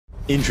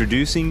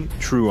Introducing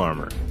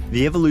TruArmor,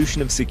 the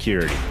evolution of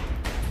security.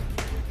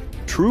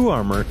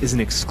 TruArmor is an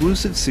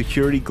exclusive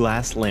security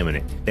glass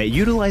laminate that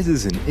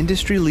utilizes an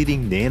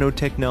industry-leading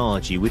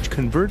nanotechnology which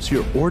converts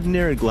your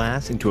ordinary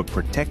glass into a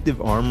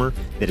protective armor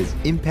that is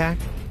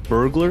impact,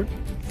 burglar,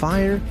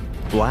 fire,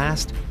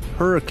 blast,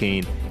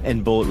 hurricane,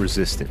 and bullet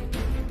resistant.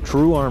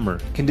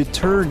 TruArmor can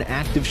deter an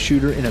active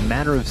shooter in a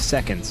matter of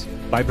seconds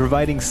by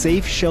providing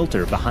safe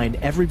shelter behind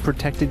every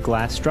protected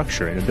glass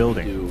structure in a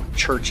building. To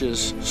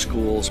churches,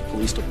 schools,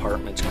 police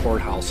departments,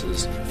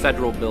 courthouses,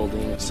 federal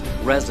buildings,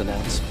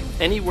 residents,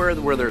 anywhere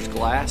where there's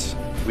glass,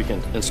 we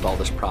can install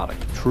this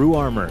product.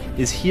 TruArmor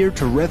is here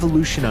to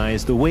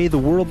revolutionize the way the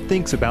world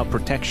thinks about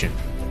protection.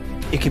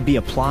 It can be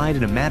applied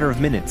in a matter of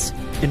minutes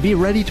and be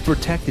ready to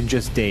protect in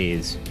just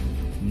days.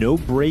 No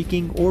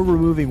breaking or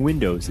removing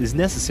windows is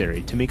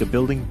necessary to make a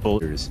building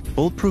bulletproof.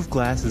 Bulletproof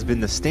glass has been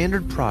the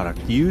standard product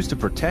used to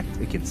protect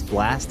against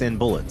blast and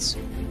bullets.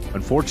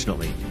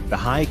 Unfortunately, the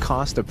high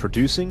cost of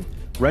producing,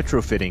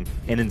 retrofitting,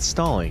 and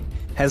installing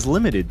has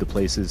limited the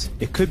places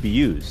it could be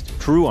used.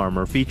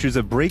 TruArmor features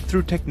a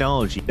breakthrough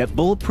technology that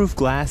bulletproof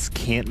glass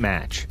can't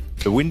match.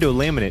 The window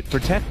laminate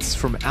protects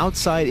from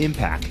outside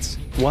impacts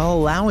while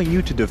allowing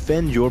you to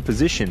defend your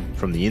position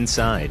from the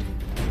inside.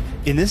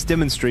 In this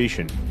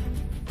demonstration,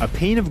 a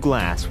pane of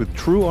glass with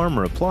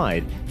TruArmor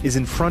applied is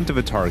in front of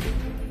a target.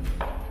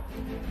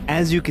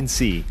 As you can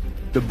see,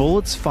 the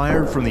bullets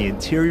fired from the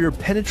interior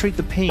penetrate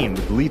the pane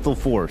with lethal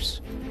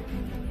force.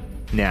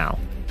 Now,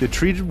 the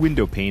treated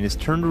window pane is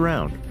turned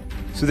around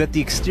so that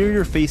the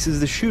exterior faces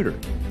the shooter.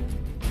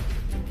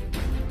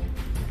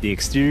 The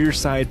exterior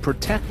side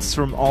protects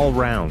from all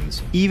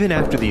rounds, even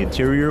after the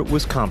interior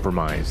was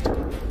compromised.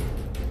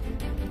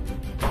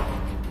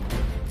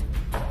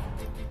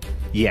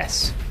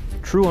 Yes,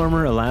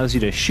 TruArmor allows you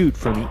to shoot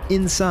from the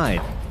inside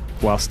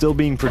while still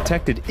being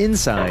protected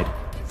inside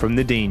from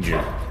the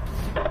danger.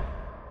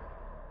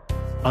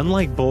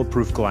 Unlike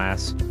bulletproof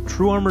glass,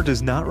 TruArmor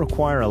does not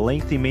require a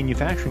lengthy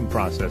manufacturing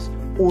process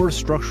or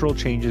structural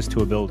changes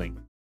to a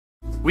building.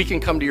 We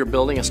can come to your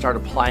building and start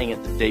applying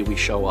it the day we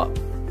show up.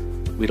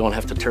 We don't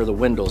have to tear the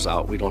windows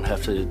out. We don't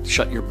have to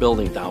shut your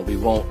building down. We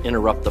won't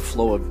interrupt the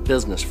flow of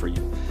business for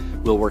you.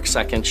 We'll work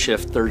second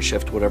shift, third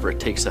shift, whatever it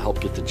takes to help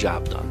get the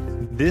job done.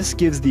 This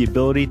gives the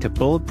ability to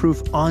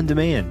bulletproof on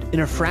demand in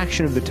a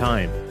fraction of the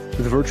time,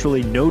 with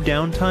virtually no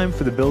downtime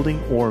for the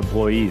building or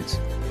employees.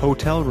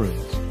 Hotel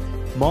rooms,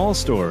 mall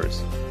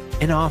stores,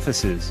 and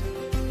offices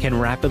can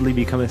rapidly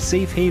become a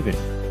safe haven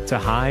to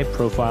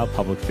high-profile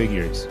public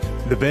figures.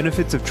 The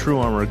benefits of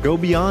TruArmor go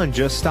beyond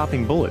just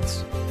stopping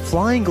bullets.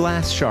 Flying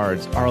glass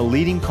shards are a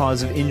leading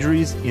cause of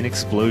injuries in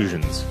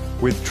explosions.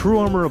 With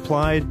TruArmor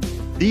applied,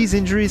 these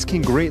injuries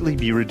can greatly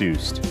be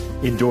reduced.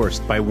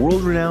 Endorsed by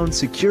world-renowned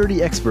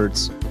security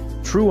experts,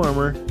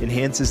 TruArmor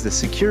enhances the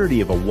security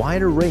of a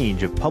wider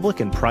range of public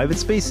and private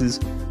spaces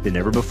than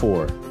ever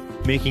before,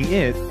 making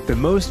it the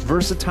most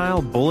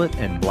versatile bullet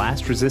and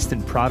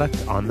blast-resistant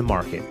product on the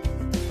market.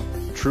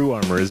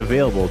 TruArmor is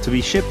available to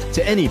be shipped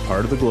to any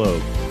part of the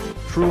globe.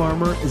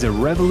 TruArmor is a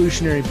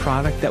revolutionary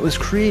product that was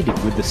created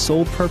with the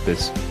sole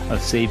purpose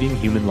of saving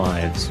human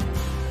lives.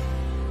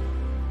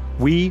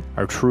 We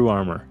are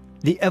TruArmor,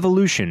 the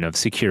evolution of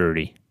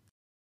security.